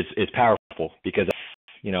is powerful, because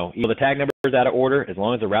even the tag number is out of order, as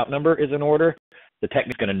long as the route number is in order, the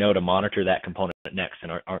technician's going to know to monitor that component next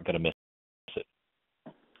and aren't going to miss it.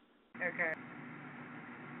 Okay.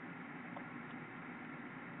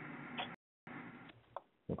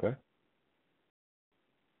 Okay.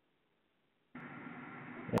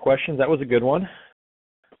 Any questions? That was a good one.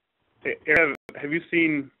 Have you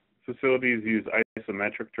seen facilities use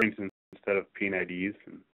isometric trains instead of P&IDs?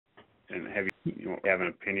 And have you have an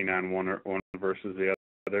opinion on one versus the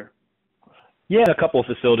other? Yeah, a couple of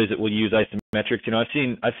facilities that will use isometrics.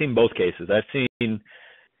 I've seen both cases. I've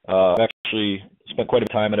actually spent quite a bit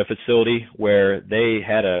of time at a facility where they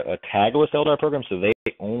had a tagless LDAR program, so they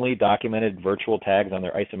only documented virtual tags on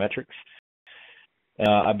their isometrics.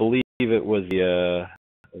 I believe it was the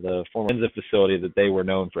former Enza facility that they were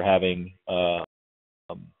known for having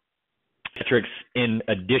metrics in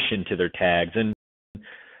addition to their tags. And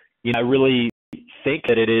I really think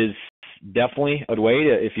that it is definitely a way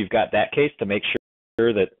to, if you've got that case, to make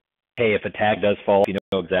sure that, hey, if a tag does fall, you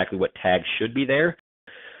know exactly what tag should be there.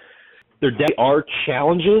 There definitely are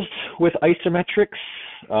challenges with isometrics.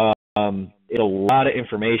 It's a lot of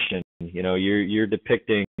information. You're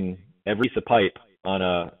depicting every piece of pipe on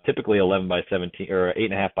a typically 11 by 17 or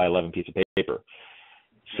 8.5 by 11 piece of paper.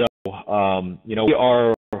 So, we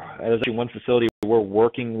are, as one facility, we're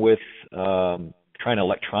working with trying to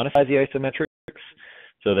electronicize the isometrics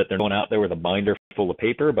so that they're going out there with a binder full of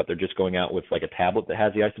paper, but they're just going out with like a tablet that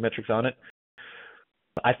has the isometrics on it.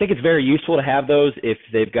 I think it's very useful to have those if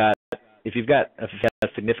you've got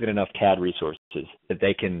significant enough CAD resources that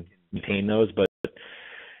they can maintain those. But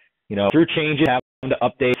through changes, having to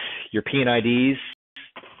update your P&IDs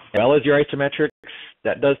as well as your isometrics,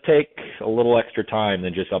 that does take a little extra time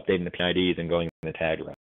than just updating the P&IDs and going in the tag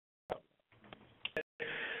route.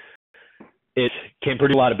 It can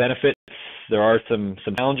produce a lot of benefits. There are some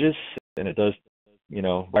challenges, and it does,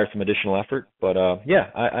 require some additional effort. But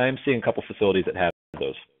I am seeing a couple facilities that have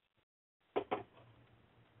those.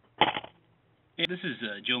 Hey, this is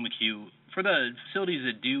Joe McHugh. For the facilities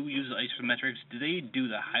that do use isometrics, do they do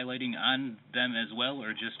the highlighting on them as well,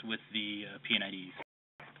 or just with the P&IDs?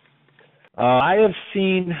 I've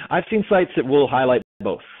seen sites that will highlight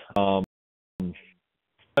both,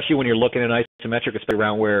 especially when you're looking at isometric, especially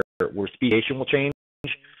around where speciation will change,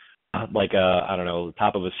 like the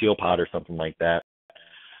top of a seal pod or something like that.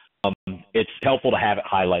 It's helpful to have it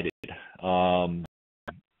highlighted. I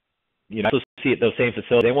also see at those same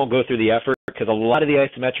facilities, they won't go through the effort because a lot of the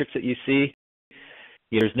isometrics that you see,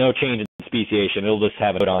 there's no change in speciation. It'll just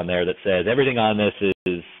have a note on there that says everything on this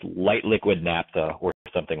is light liquid naphtha or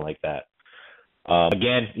something like that.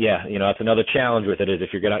 Again, that's another challenge with it is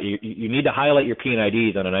if you're you need to highlight your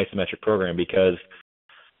P&IDs on an isometric program because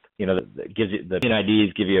the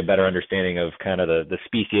P&IDs give you a better understanding of kind of the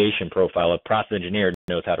speciation profile. A process engineer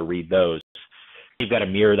knows how to read those. You've got to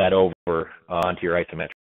mirror that over onto your isometrics.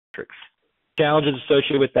 Challenges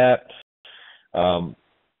associated with that.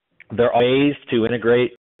 There are ways to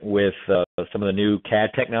integrate with some of the new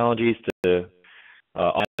CAD technologies to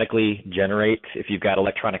automatically generate, if you've got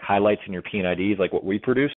electronic highlights in your P&IDs like what we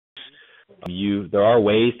produce. There are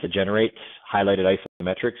ways to generate highlighted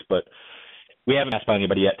isometrics, but we haven't asked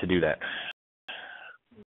anybody yet to do that.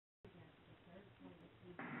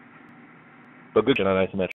 But good on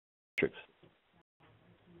isometrics.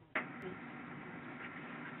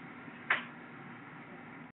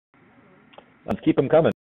 Let's keep them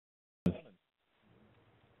coming.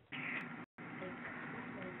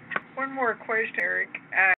 One more question, Eric.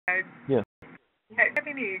 Yeah. Have you had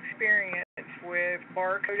any experience with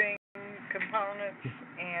barcoding components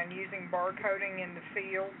and using barcoding in the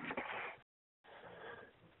field?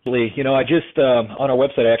 I just, on our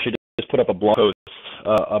website, I actually just put up a blog post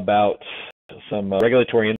about some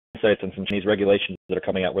regulatory insights and some Chinese regulations that are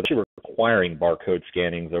coming out where they're requiring barcode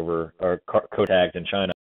scannings over code tags in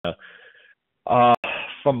China.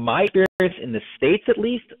 From my experience in the States, at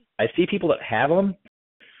least, I see people that have them.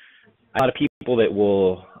 A lot of people that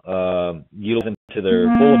will utilize them to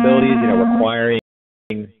their full abilities, requiring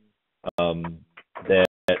that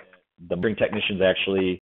the monitoring technicians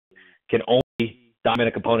actually can only document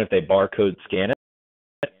a component if they barcode scan it.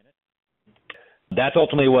 That's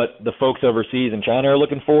ultimately what the folks overseas in China are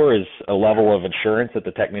looking for, is a level of assurance that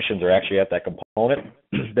the technicians are actually at that component.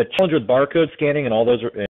 The challenge with barcode scanning and all those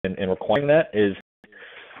and requiring that is,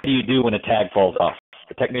 what do you do when a tag falls off?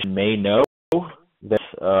 The technician may know that,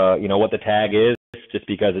 what the tag is, just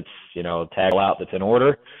because it's, tag out that's in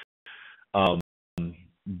order.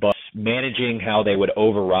 But managing how they would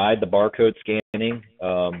override the barcode scanning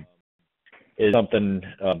is something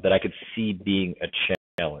that I could see being a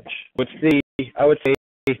challenge. I would say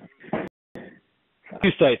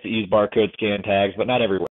two sites that use barcode scan tags, but not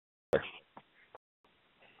everywhere.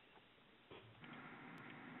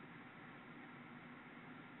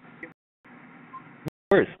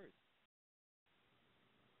 Where is?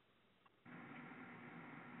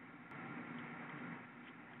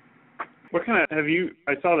 What kind of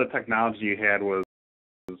I saw the technology you had was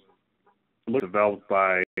developed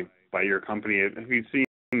by your company. Have you seen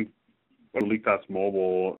LeakDOS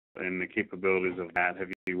Mobile and the capabilities of that? Have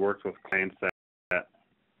you worked with clients that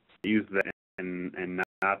use that and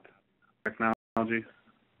not technology?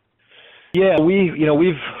 Yeah,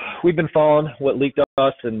 we've been following what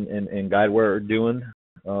LeakDOS and Guidewire are doing.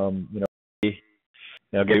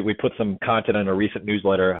 We put some content in a recent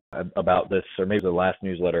newsletter about this, or maybe the last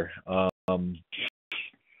newsletter.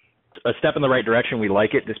 A step in the right direction. We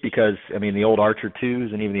like it just because, the old Archer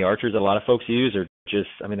 2s and even the Archers that a lot of folks use are just,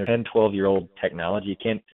 they're 10, 12-year-old technology. You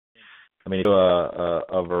can't, do a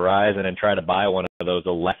Verizon and try to buy one of those,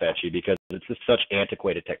 they'll laugh at you because it's just such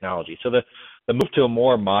antiquated technology. So the move to a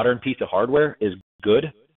more modern piece of hardware is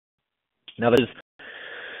good. Now, there's,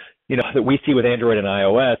 that we see with Android and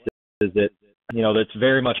iOS is that, that's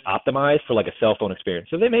very much optimized for like a cell phone experience.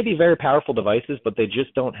 So they may be very powerful devices, but they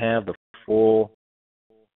just don't have the full,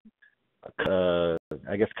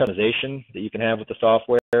 customization that you can have with the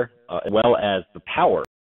software, as well as the power.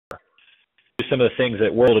 Some of the things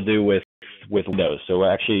that we're able to do with Windows. So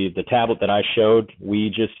actually, the tablet that I showed, we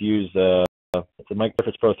just use it's a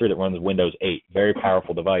Microsoft Pro 3 that runs Windows 8. Very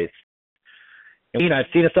powerful device. And I've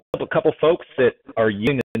seen a couple folks that are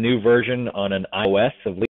using the new version on an iOS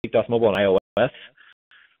of LeakDOS Mobile on iOS,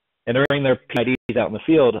 and they're running their P&IDs out in the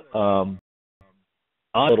field on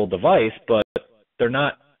a little device, but they're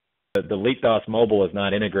not. The LeakDOS Mobile is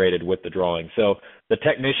not integrated with the drawing, so the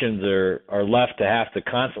technicians are left to have to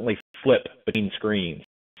constantly flip between screens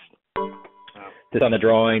just on the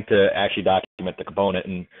drawing to actually document the component.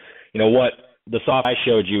 And what the software I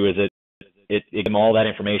showed you is it gives them all that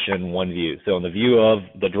information in one view. So in the view of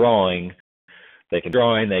the drawing, they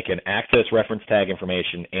can access reference tag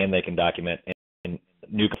information, and they can document and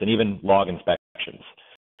even log inspections.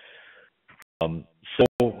 I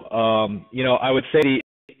would say the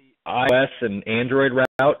iOS and Android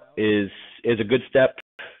route is a good step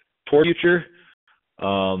toward the future,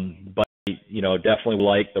 but definitely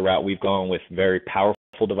like the route we've gone with very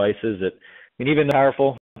powerful devices. Even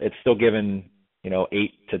powerful, it's still given 8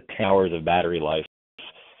 to 10 hours of battery life,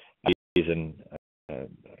 and the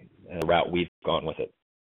route we've gone with it.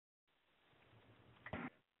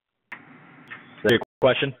 Is that your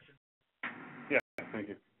question? Yeah, thank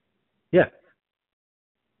you. Yeah.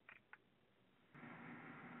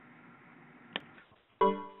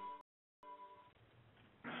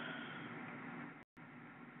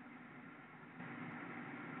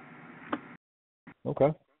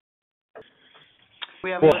 Okay.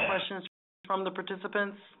 We have any questions from the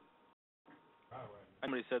participants?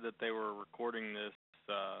 Somebody said that they were recording this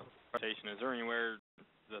presentation. Is there anywhere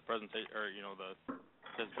the presentation or the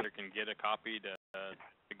participant can get a copy to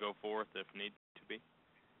go forth if need to be?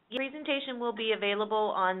 The presentation will be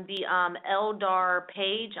available on the LDAR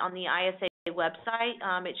page on the ISA website.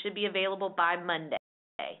 It should be available by Monday.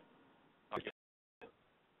 Okay.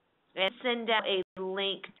 And send out a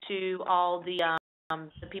link to all the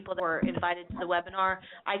people that were invited to the webinar.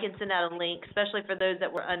 I can send out a link, especially for those that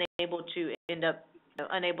were unable to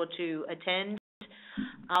attend.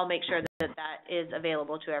 I'll make sure that is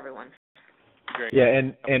available to everyone. Great. Yeah,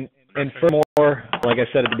 and furthermore, like I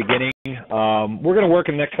said at the beginning, we're going to work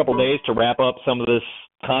in the next couple of days to wrap up some of this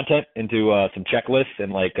content into some checklists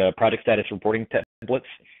and project status reporting templates.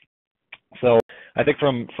 So I think for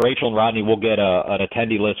Rachel and Rodney, we'll get an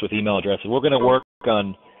attendee list with email addresses. We're going to work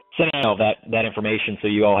on sending out that information so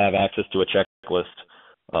you all have access to a checklist.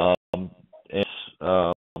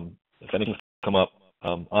 If anything's come up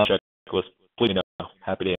on the checklist, please know.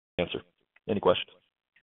 Happy to answer any questions.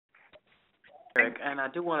 Eric, and I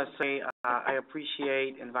do want to say I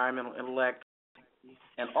appreciate Environmental Intellect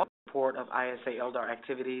and all the support of ISA LDAR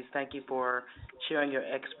activities. Thank you for sharing your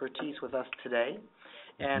expertise with us today.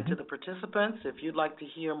 And to the participants, if you'd like to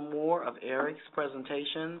hear more of Eric's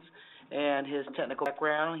presentations and his technical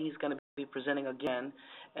background, he's going to be presenting again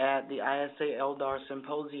at the ISA LDAR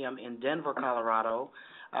Symposium in Denver, Colorado.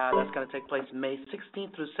 That's going to take place May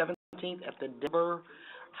 16th through 17th at the Denver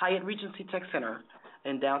Hyatt Regency Tech Center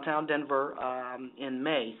in downtown Denver in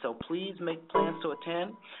May. So please make plans to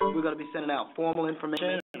attend. We're going to be sending out formal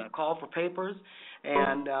information and a call for papers.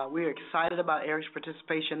 And we're excited about Eric's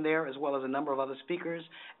participation there, as well as a number of other speakers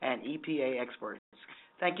and EPA experts.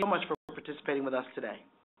 Thank you so much for participating with us today.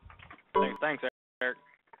 Thanks, Eric.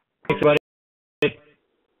 Thanks, everybody.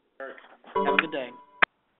 Have a good day.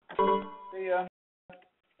 See ya.